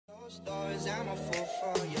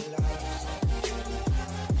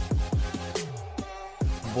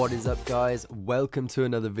What is up, guys? Welcome to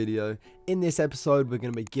another video. In this episode we're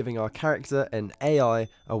going to be giving our character and AI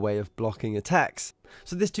a way of blocking attacks.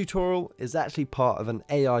 So this tutorial is actually part of an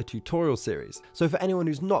AI tutorial series. So for anyone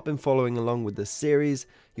who's not been following along with this series,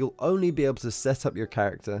 you'll only be able to set up your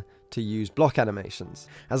character to use block animations,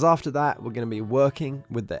 as after that we're going to be working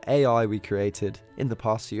with the AI we created in the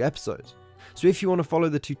past few episodes. So if you want to follow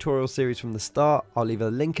the tutorial series from the start, I'll leave a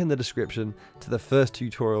link in the description to the first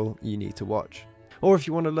tutorial you need to watch. Or if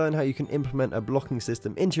you want to learn how you can implement a blocking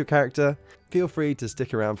system into your character, feel free to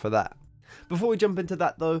stick around for that. Before we jump into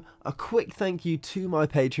that though, a quick thank you to my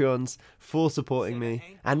Patreons for supporting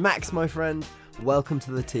me. And Max, my friend, welcome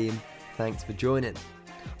to the team. Thanks for joining.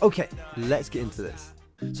 Okay, let's get into this.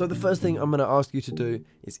 So the first thing I'm going to ask you to do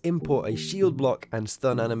is import a shield block and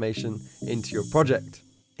stun animation into your project.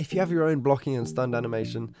 If you have your own blocking and stun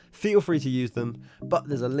animation, feel free to use them, but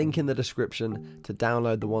there's a link in the description to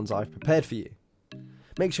download the ones I've prepared for you.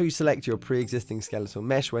 Make sure you select your pre-existing skeletal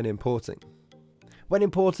mesh when importing. When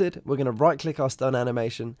imported, we're going to right click our stun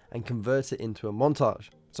animation and convert it into a montage,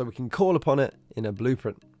 so we can call upon it in a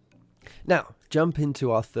blueprint. Now, jump into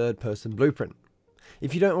our third person blueprint.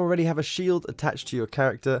 If you don't already have a shield attached to your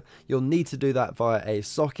character, you'll need to do that via a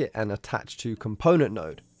socket and attach to component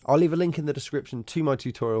node. I'll leave a link in the description to my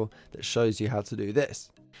tutorial that shows you how to do this.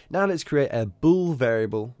 Now let's create a bool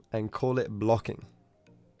variable and call it blocking.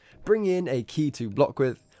 Bring in a key to block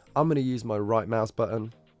with. I'm going to use my right mouse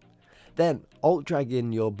button. Then alt drag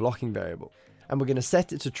in your blocking variable, and we're going to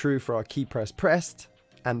set it to true for our key press pressed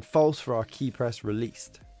and false for our key press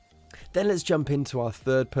released. Then let's jump into our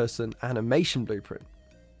third person animation blueprint.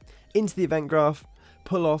 Into the event graph,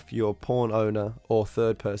 pull off your pawn owner or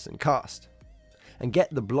third person cast and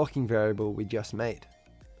get the blocking variable we just made.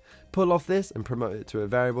 Pull off this and promote it to a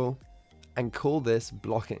variable and call this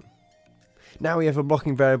blocking. Now we have a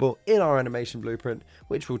blocking variable in our animation blueprint,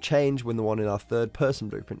 which will change when the one in our third person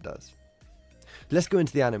blueprint does. Let's go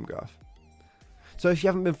into the anim graph. So if you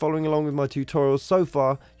haven't been following along with my tutorials so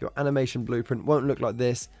far, your animation blueprint won't look like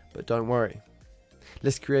this, but don't worry.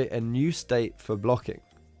 Let's create a new state for blocking.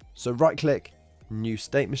 So right click, new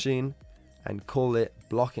state machine, and call it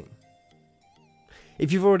blocking.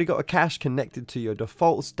 If you've already got a cache connected to your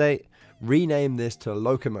default state, rename this to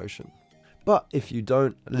locomotion. But if you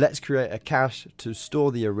don't, let's create a cache to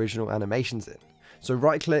store the original animations in. So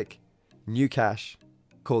right click, new cache,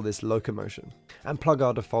 call this locomotion, and plug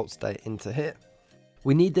our default state into here.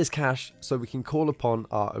 We need this cache so we can call upon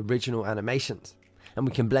our original animations, and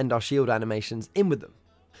we can blend our shield animations in with them.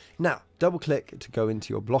 Now, double click to go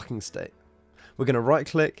into your blocking state. We're going to right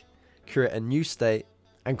click, create a new state,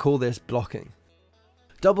 and call this blocking.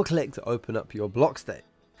 Double click to open up your block state.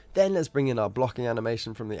 Then let's bring in our blocking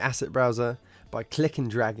animation from the asset browser by click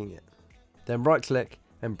and dragging it. Then right click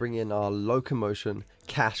and bring in our locomotion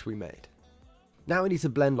cache we made. Now we need to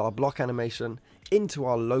blend our block animation into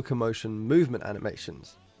our locomotion movement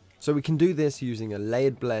animations. So we can do this using a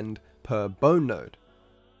layered blend per bone node.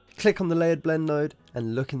 Click on the layered blend node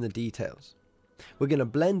and look in the details. We're going to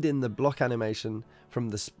blend in the block animation from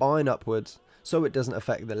the spine upwards so it doesn't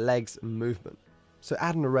affect the legs movement. So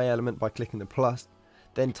add an array element by clicking the plus,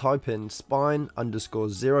 then type in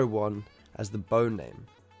spine_01 as the bone name.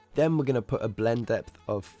 Then we're going to put a blend depth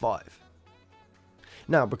of 5.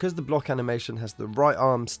 Now, because the block animation has the right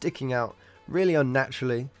arm sticking out really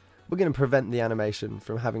unnaturally, we're going to prevent the animation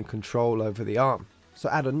from having control over the arm. So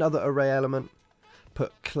add another array element,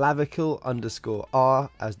 put clavicle_r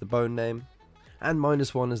as the bone name, and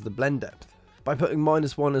 -1 as the blend depth. By putting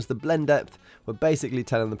 -1 as the blend depth, we're basically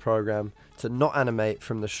telling the program to not animate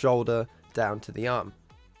from the shoulder down to the arm.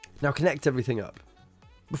 Now connect everything up.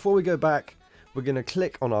 Before we go back, we're going to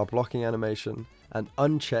click on our blocking animation and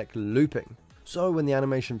uncheck looping. So when the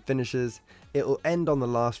animation finishes, it will end on the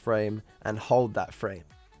last frame and hold that frame.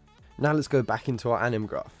 Now let's go back into our anim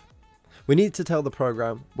graph. We need to tell the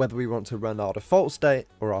program whether we want to run our default state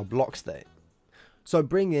or our block state. So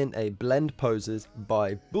bring in a blend poses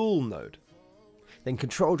by bool node. Then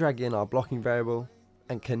control drag in our blocking variable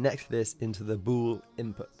and connect this into the bool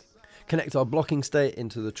input. Connect our blocking state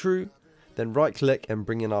into the true, then right click and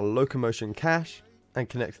bring in our locomotion cache and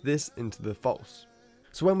connect this into the false.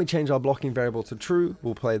 So when we change our blocking variable to true,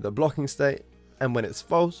 we'll play the blocking state, and when it's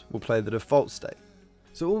false, we'll play the default state.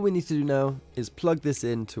 So all we need to do now is plug this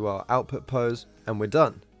into our output pose and we're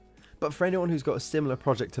done. But for anyone who's got a similar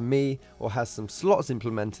project to me or has some slots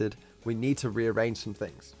implemented, we need to rearrange some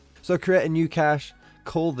things. So create a new cache,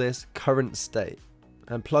 call this current state,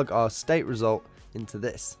 and plug our state result into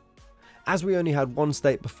this. As we only had one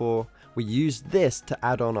state before, we use this to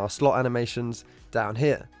add on our slot animations down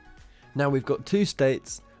here. Now we've got two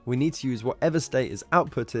states, we need to use whatever state is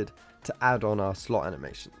outputted to add on our slot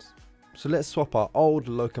animations. So let's swap our old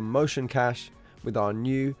locomotion cache with our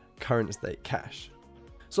new current state cache.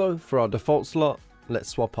 So for our default slot, let's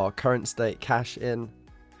swap our current state cache in.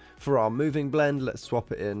 For our moving blend, let's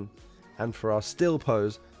swap it in. And for our still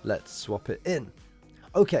pose, let's swap it in.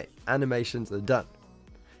 Okay, animations are done.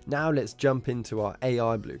 Now let's jump into our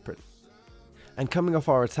AI blueprint. And coming off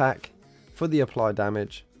our attack, for the apply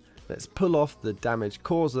damage, let's pull off the damage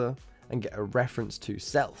causer and get a reference to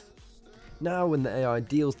self. Now when the AI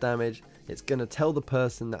deals damage, it's going to tell the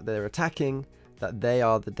person that they're attacking that they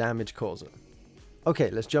are the damage causer. Okay,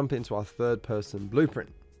 let's jump into our third person blueprint.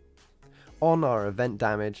 On our event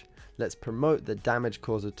damage, let's promote the damage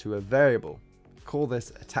causer to a variable. Call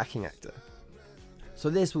this attacking actor. So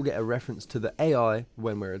this will get a reference to the AI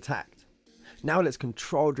when we're attacked. Now let's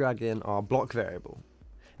control drag in our block variable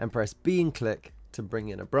and press B and click to bring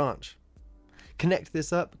in a branch. Connect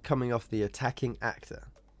this up coming off the attacking actor.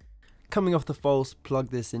 Coming off the false, plug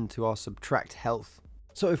this into our subtract health.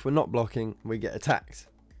 So if we're not blocking, we get attacked.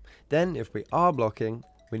 Then if we are blocking,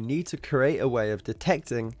 we need to create a way of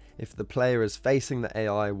detecting if the player is facing the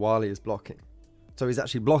AI while he is blocking. So he's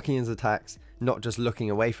actually blocking his attacks, not just looking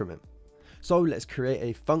away from him. So let's create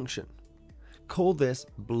a function. Call this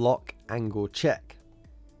block angle check.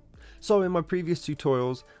 So in my previous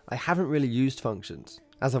tutorials, I haven't really used functions,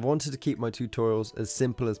 as I've wanted to keep my tutorials as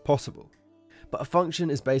simple as possible. But a function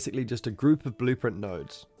is basically just a group of blueprint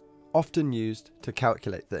nodes, often used to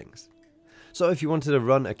calculate things. So if you wanted to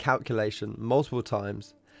run a calculation multiple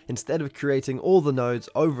times, instead of creating all the nodes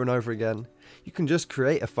over and over again, you can just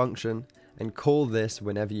create a function and call this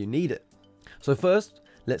whenever you need it. So first,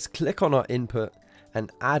 let's click on our input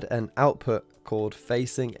and add an output called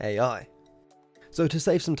facing AI. So to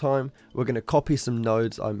save some time, we're going to copy some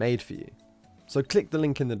nodes I made for you. So click the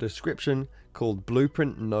link in the description called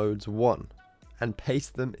Blueprint Nodes 1 and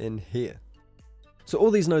paste them in here. So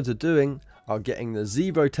all these nodes are doing are getting the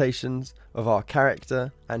Z rotations of our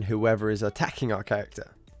character and whoever is attacking our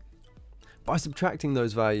character. By subtracting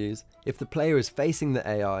those values, if the player is facing the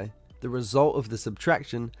AI, the result of the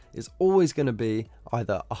subtraction is always going to be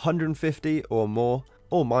either 150 or more,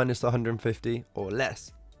 or minus 150 or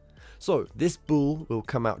less. So this bool will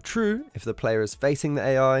come out true if the player is facing the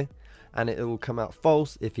AI, and it will come out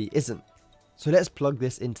false if he isn't. So let's plug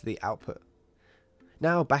this into the output.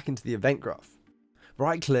 Now back into the event graph.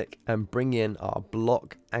 Right click and bring in our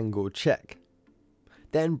block angle check.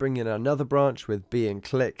 Then bring in another branch with B and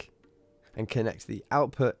click and connect the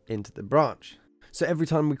output into the branch. So every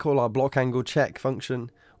time we call our block angle check function,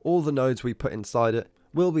 all the nodes we put inside it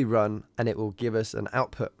will be run and it will give us an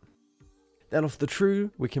output. Then off the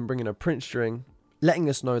true, we can bring in a print string, letting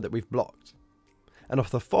us know that we've blocked. And off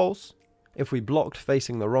the false, if we blocked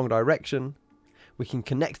facing the wrong direction, we can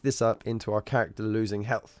connect this up into our character losing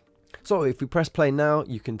health. So if we press play now,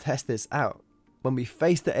 you can test this out. When we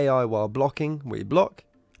face the AI while blocking, we block,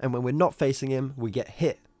 and when we're not facing him, we get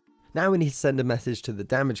hit. Now we need to send a message to the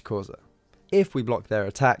damage causer. If we block their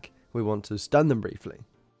attack, we want to stun them briefly.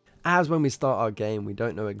 As when we start our game, we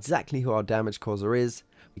don't know exactly who our damage causer is,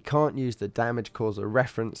 we can't use the damage causer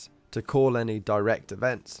reference to call any direct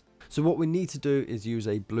events. So what we need to do is use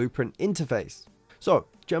a blueprint interface. So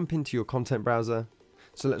jump into your content browser.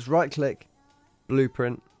 So let's right click,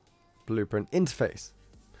 blueprint interface.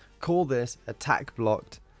 Call this attack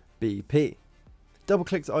blocked BP. Double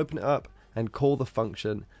click to open it up and call the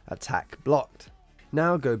function attack blocked.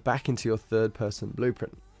 Now go back into your third person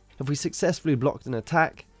blueprint. If we successfully blocked an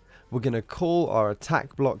attack, we're going to call our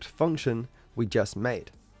attack blocked function we just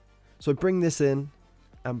made. So bring this in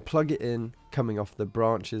and plug it in coming off the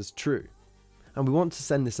branches true. And we want to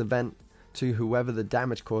send this event to whoever the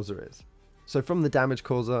damage causer is. So from the damage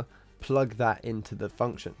causer, plug that into the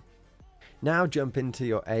function. Now jump into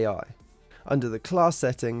your AI. Under the class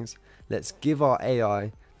settings, let's give our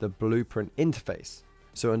AI the blueprint interface.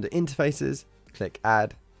 So under interfaces, click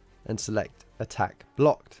add and select attack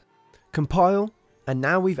blocked. Compile, and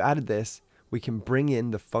now we've added this, we can bring in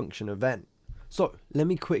the function event. So let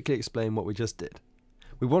me quickly explain what we just did.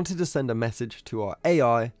 We wanted to send a message to our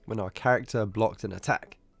AI when our character blocked an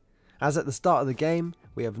attack. As at the start of the game,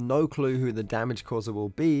 we have no clue who the damage causer will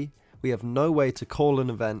be, we have no way to call an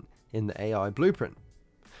event in the AI blueprint.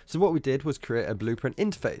 So what we did was create a blueprint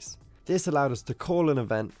interface. This allowed us to call an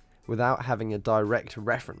event without having a direct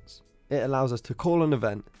reference. It allows us to call an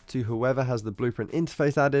event to whoever has the blueprint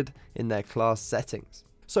interface added in their class settings.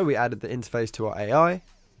 So we added the interface to our AI,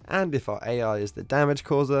 and if our AI is the damage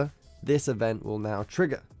causer, this event will now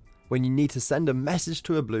trigger. When you need to send a message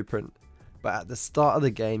to a blueprint, but at the start of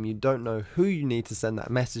the game you don't know who you need to send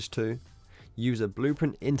that message to, use a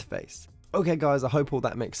blueprint interface. Okay guys, I hope all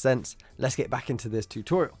that makes sense. Let's get back into this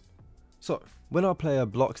tutorial. So, when our player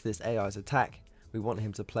blocks this AI's attack, we want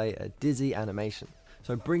him to play a dizzy animation.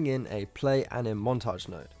 So bring in a play anim montage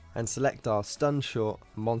node and select our stun short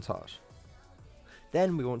montage.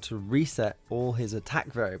 Then we want to reset all his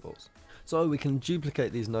attack variables. So we can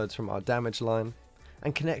duplicate these nodes from our damage line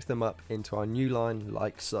and connect them up into our new line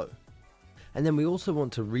like so. And then we also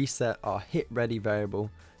want to reset our hit ready variable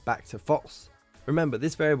back to false. Remember,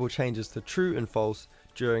 this variable changes to true and false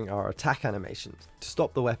during our attack animations to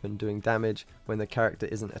stop the weapon doing damage when the character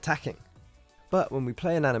isn't attacking. But when we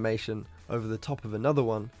play an animation over the top of another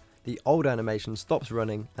one, the old animation stops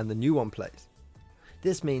running and the new one plays.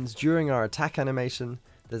 This means during our attack animation,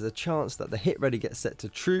 there's a chance that the hit ready gets set to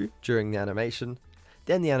true during the animation,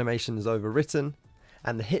 then the animation is overwritten,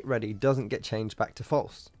 and the hit ready doesn't get changed back to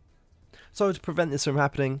false. So to prevent this from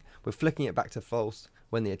happening, we're flicking it back to false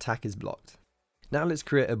when the attack is blocked. Now let's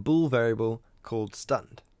create a bool variable called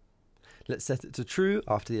stunned. Let's set it to true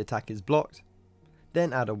after the attack is blocked,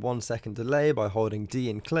 then add a 1 second delay by holding D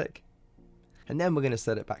and click, and then we're going to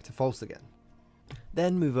set it back to false again.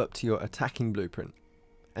 Then move up to your attacking blueprint,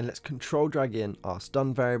 and let's control drag in our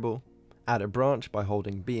stun variable, add a branch by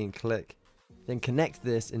holding B and click, then connect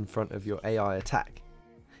this in front of your AI attack.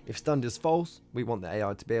 If stunned is false, we want the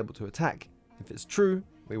AI to be able to attack. If it's true,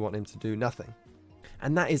 we want him to do nothing.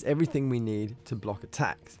 And that is everything we need to block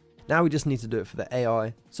attacks. Now we just need to do it for the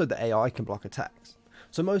AI, so the AI can block attacks.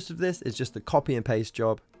 So most of this is just a copy and paste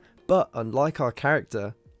job, but unlike our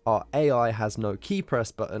character, our AI has no key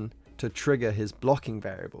press button to trigger his blocking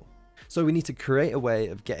variable. So we need to create a way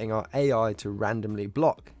of getting our AI to randomly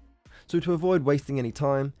block. So to avoid wasting any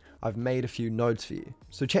time, I've made a few nodes for you.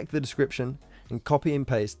 So check the description and copy and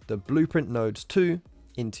paste the blueprint nodes 2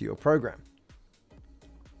 into your program.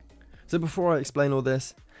 So before I explain all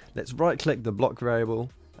this, let's right click the block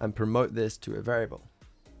variable and promote this to a variable.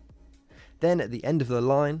 Then at the end of the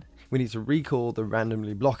line, we need to recall the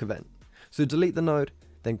randomly block event. So delete the node,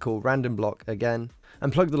 then call random block again,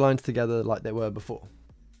 and plug the lines together like they were before.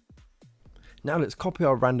 Now let's copy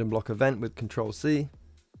our random block event with Ctrl C,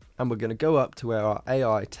 and we're going to go up to where our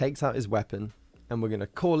AI takes out his weapon, and we're going to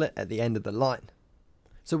call it at the end of the line.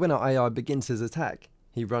 So when our AI begins his attack,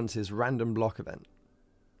 he runs his random block event.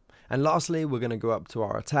 And lastly, we're going to go up to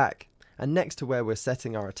our attack, and next to where we're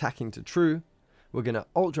setting our attacking to true, we're going to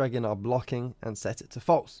alt drag in our blocking and set it to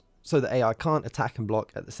false, so the AI can't attack and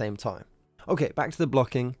block at the same time. Okay, back to the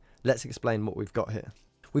blocking, let's explain what we've got here.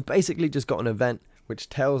 We've basically just got an event which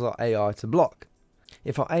tells our AI to block.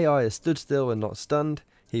 If our AI is stood still and not stunned,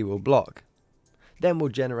 he will block. Then we'll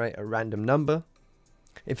generate a random number.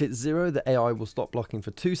 If it's 0, the AI will stop blocking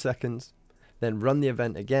for 2 seconds, then run the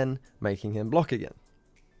event again, making him block again.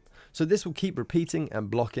 So this will keep repeating and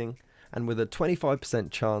blocking, and with a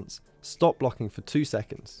 25% chance, stop blocking for 2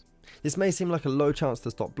 seconds. This may seem like a low chance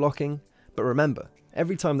to stop blocking, but remember,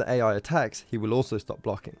 every time the AI attacks, he will also stop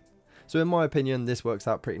blocking. So in my opinion, this works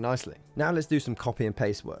out pretty nicely. Now let's do some copy and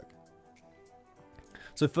paste work.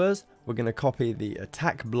 So first, we're going to copy the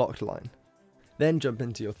attack blocked line. Then jump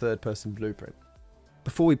into your third person blueprint.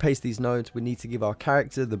 Before we paste these nodes, we need to give our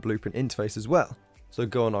character the blueprint interface as well. So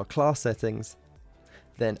go on our class settings,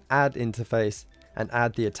 then add interface, and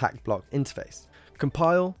add the attack block interface.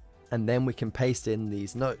 Compile, and then we can paste in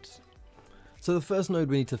these nodes. So the first node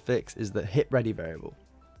we need to fix is the hit ready variable.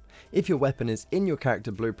 If your weapon is in your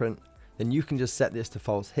character blueprint, then you can just set this to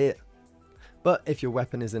false here. But if your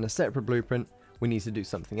weapon is in a separate blueprint, we need to do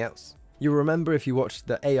something else. You'll remember if you watched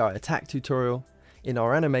the AI attack tutorial, in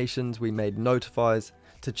our animations we made notifies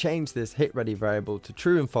to change this hit ready variable to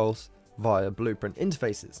true and false via blueprint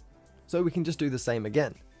interfaces. So we can just do the same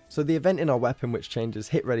again. So the event in our weapon which changes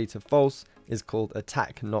hit ready to false is called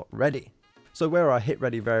attack not ready. So where our hit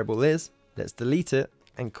ready variable is, let's delete it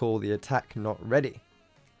and call the attack not ready.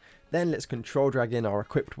 Then let's control drag in our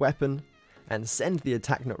equipped weapon and send the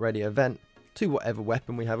attack not ready event to whatever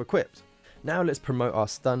weapon we have equipped. Now let's promote our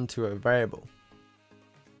stun to a variable.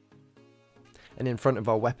 And in front of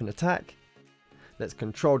our weapon attack, let's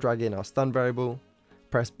control drag in our stun variable,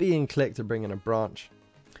 press B and click to bring in a branch,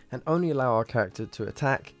 and only allow our character to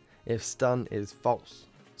attack if stun is false.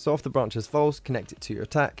 So if the branch is false, connect it to your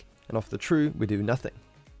attack, and off the true, we do nothing.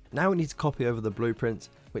 Now we need to copy over the blueprints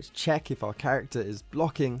which check if our character is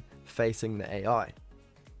blocking facing the AI.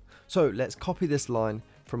 So let's copy this line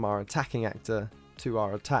from our attacking actor to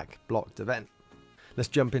our attack blocked event. Let's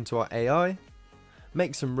jump into our AI,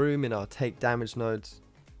 make some room in our take damage nodes,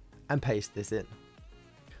 and paste this in.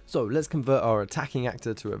 So let's convert our attacking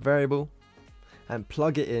actor to a variable, and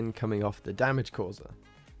plug it in coming off the damage causer.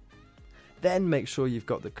 Then make sure you've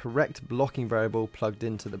got the correct blocking variable plugged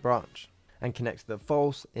into the branch, and connect the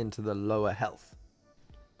false into the lower health.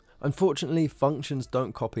 Unfortunately, functions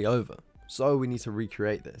don't copy over, so we need to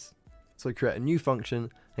recreate this. So create a new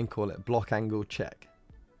function and call it block angle check.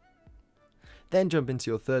 Then jump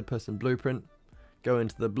into your third person blueprint, go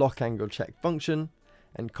into the block angle check function,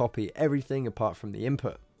 and copy everything apart from the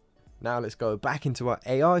input. Now let's go back into our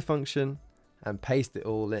AI function and paste it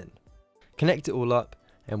all in. Connect it all up,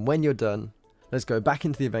 and when you're done, let's go back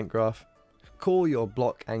into the event graph, call your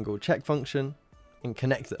block angle check function, and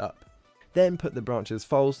connect it up. Then put the branch's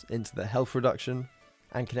false into the health reduction,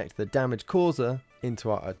 and connect the damage causer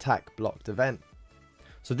into our attack blocked event.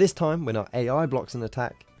 So this time, when our AI blocks an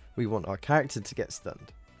attack, we want our character to get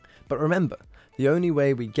stunned. But remember, the only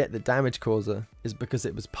way we get the damage causer is because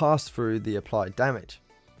it was passed through the applied damage.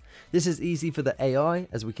 This is easy for the AI,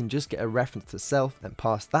 as we can just get a reference to self and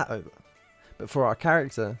pass that over. But for our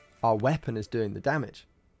character, our weapon is doing the damage.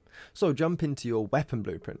 So jump into your weapon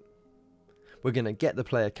blueprint. We're going to get the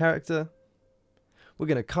player character, we're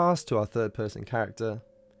going to cast to our third person character,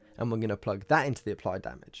 and we're going to plug that into the applied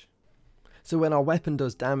damage. So when our weapon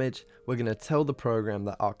does damage, we're going to tell the program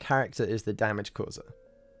that our character is the damage causer.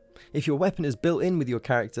 If your weapon is built in with your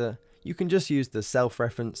character, you can just use the self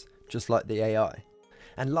reference just like the AI.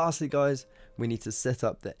 And lastly guys, we need to set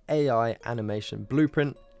up the AI animation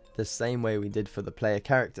blueprint the same way we did for the player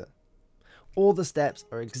character. All the steps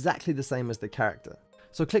are exactly the same as the character,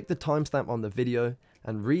 so click the timestamp on the video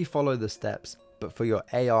and re-follow the steps, but for your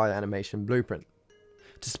AI animation blueprint.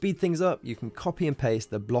 To speed things up, you can copy and paste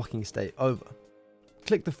the blocking state over.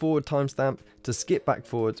 Click the forward timestamp to skip back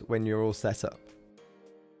forwards when you're all set up.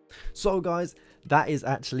 So guys, that is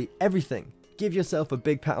actually everything. Give yourself a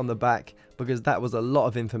big pat on the back, because that was a lot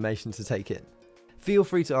of information to take in. Feel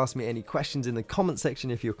free to ask me any questions in the comment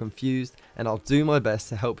section if you're confused, and I'll do my best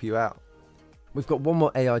to help you out. We've got one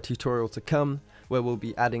more AI tutorial to come, where we'll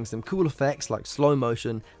be adding some cool effects like slow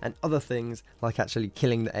motion and other things like actually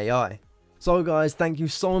killing the AI. So guys, thank you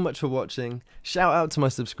so much for watching. Shout out to my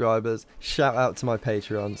subscribers, shout out to my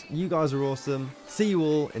Patreons. You guys are awesome. See you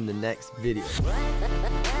all in the next video.